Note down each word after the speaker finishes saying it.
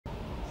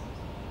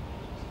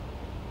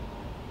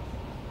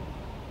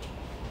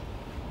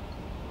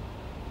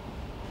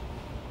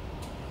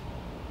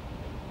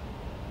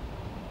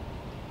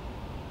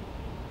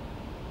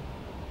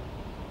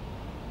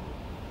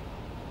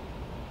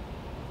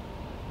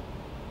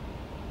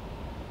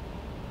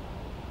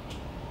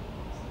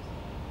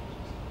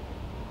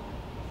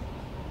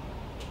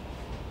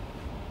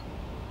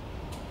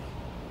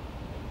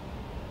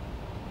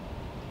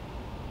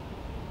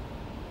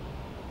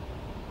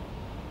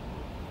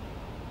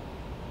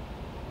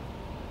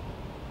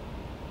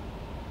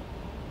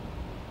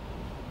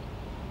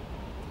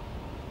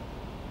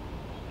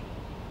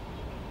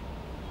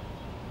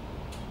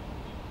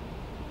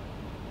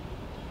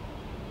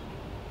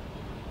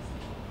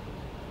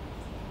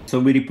So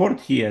we report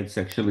here, it's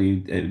actually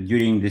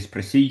during this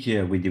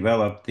procedure, we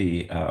developed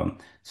the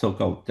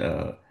so-called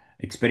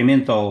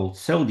experimental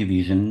cell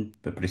division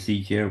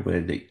procedure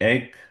where the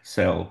egg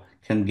cell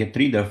can get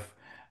rid of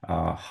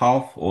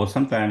half or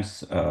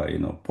sometimes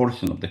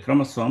portion of the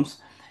chromosomes,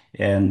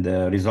 and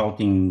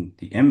resulting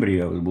the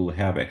embryo will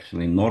have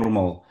actually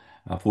normal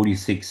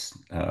 46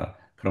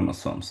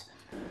 chromosomes.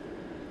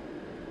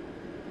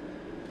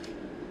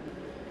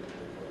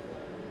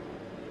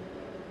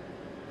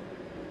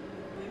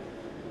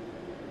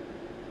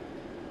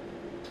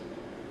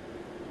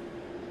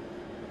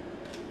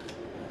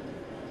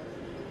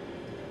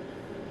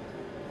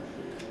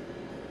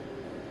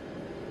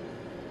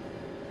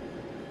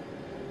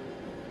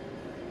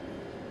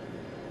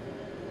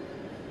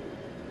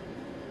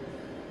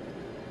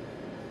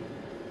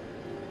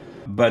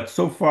 But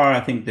so far, I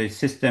think the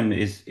system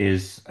is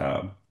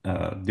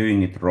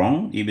doing it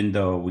wrong, even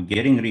though we're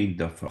getting rid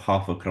of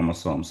half of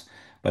chromosomes,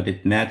 but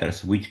it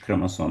matters which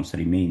chromosomes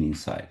remain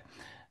inside.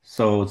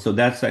 So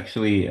that's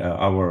actually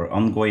our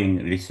ongoing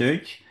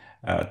research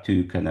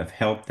to kind of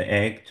help the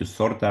egg to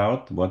sort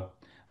out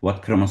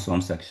what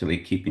chromosomes actually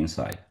keep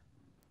inside.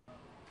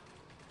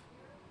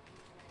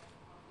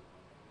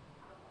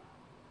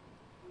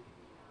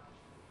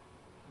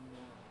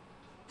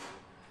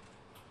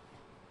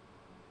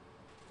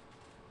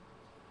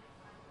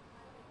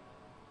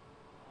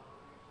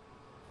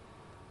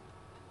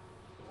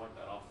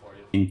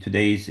 In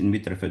today's in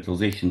vitro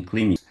fertilization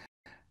clinics,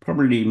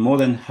 probably more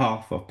than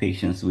half of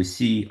patients we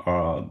see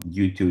are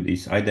due to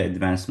this either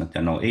advanced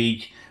maternal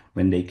age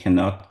when they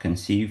cannot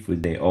conceive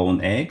with their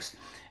own eggs.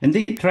 And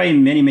they try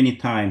many, many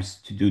times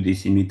to do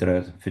this in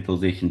vitro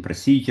fertilization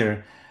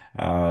procedure,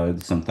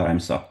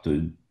 sometimes up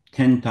to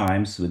 10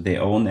 times with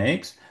their own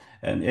eggs.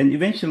 And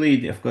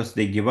eventually, of course,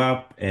 they give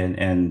up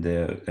and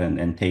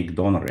take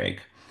donor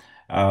egg.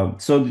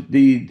 So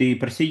the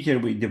procedure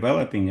we're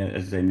developing,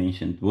 as I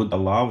mentioned, would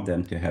allow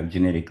them to have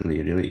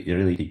genetically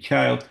related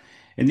child.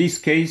 In this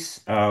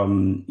case,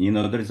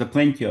 there is a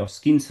plenty of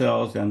skin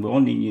cells, and we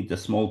only need a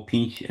small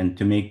pinch and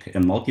to make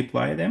and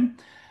multiply them.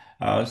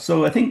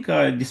 So I think,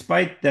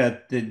 despite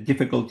that the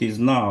difficulties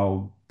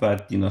now,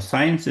 but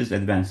science is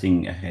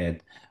advancing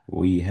ahead.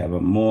 We have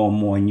more and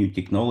more new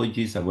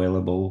technologies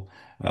available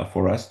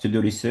for us to do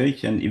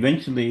research, and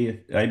eventually,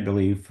 I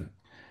believe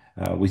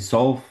we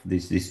solve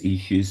these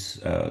issues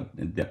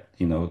that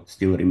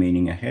still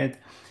remaining ahead.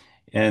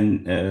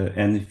 And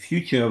the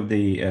future of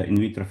the in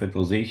vitro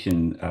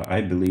fertilization,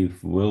 I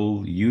believe,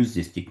 will use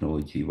this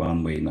technology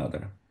one way or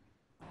another.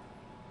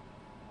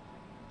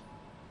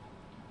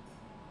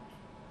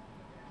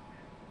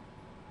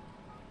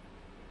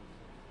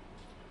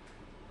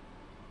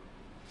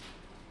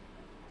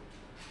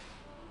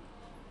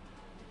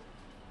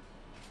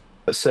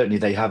 But certainly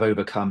they have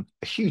overcome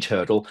a huge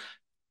hurdle.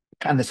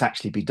 Can this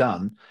actually be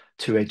done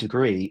to a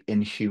degree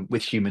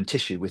with human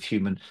tissue, with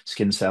human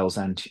skin cells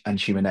and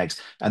human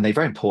eggs? And they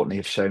very importantly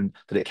have shown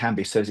that it can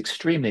be. So it's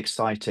extremely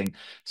exciting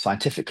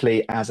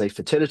scientifically. As a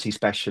fertility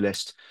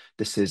specialist,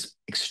 this is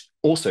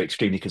also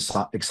extremely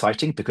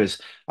exciting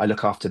because I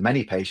look after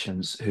many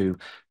patients who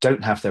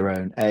don't have their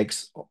own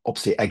eggs.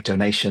 Obviously, egg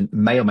donation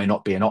may or may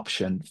not be an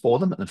option for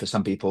them. And for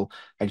some people,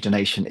 egg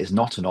donation is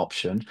not an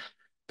option.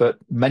 But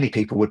many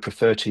people would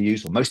prefer to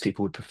use, or most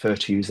people would prefer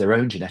to use their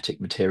own genetic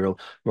material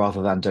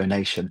rather than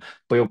donation.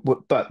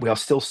 But we are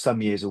still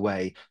some years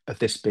away of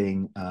this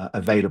being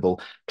available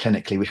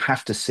clinically. We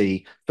have to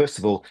see, first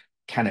of all,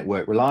 can it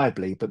work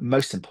reliably? But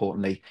most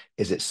importantly,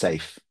 is it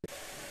safe?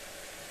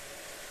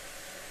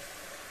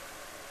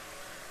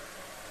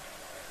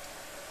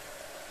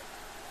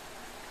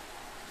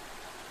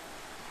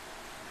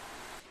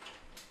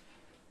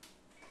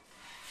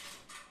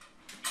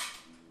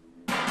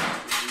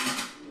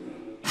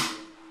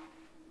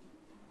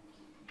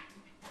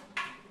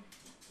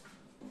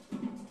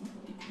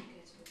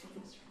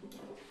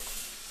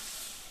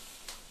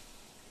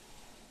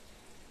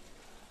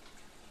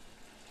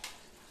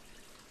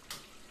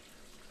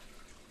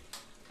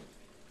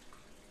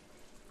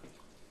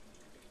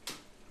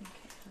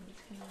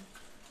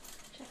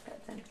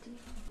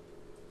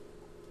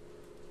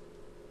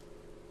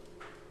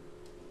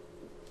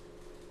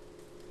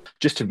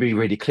 Just to be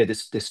really clear,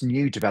 this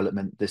new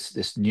development,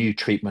 this new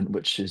treatment,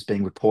 which is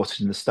being reported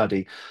in the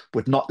study,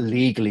 would not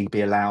legally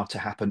be allowed to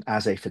happen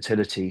as a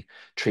fertility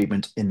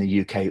treatment in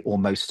the UK or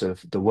most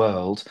of the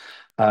world.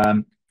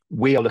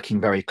 We are looking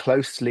very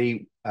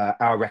closely.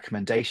 Our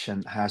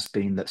recommendation has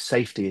been that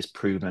safety is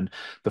proven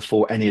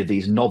before any of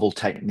these novel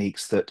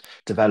techniques that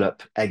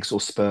develop eggs or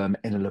sperm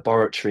in a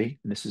laboratory,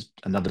 and this is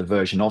another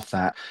version of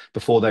that,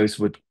 before those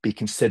would be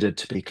considered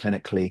to be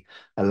clinically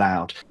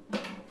allowed.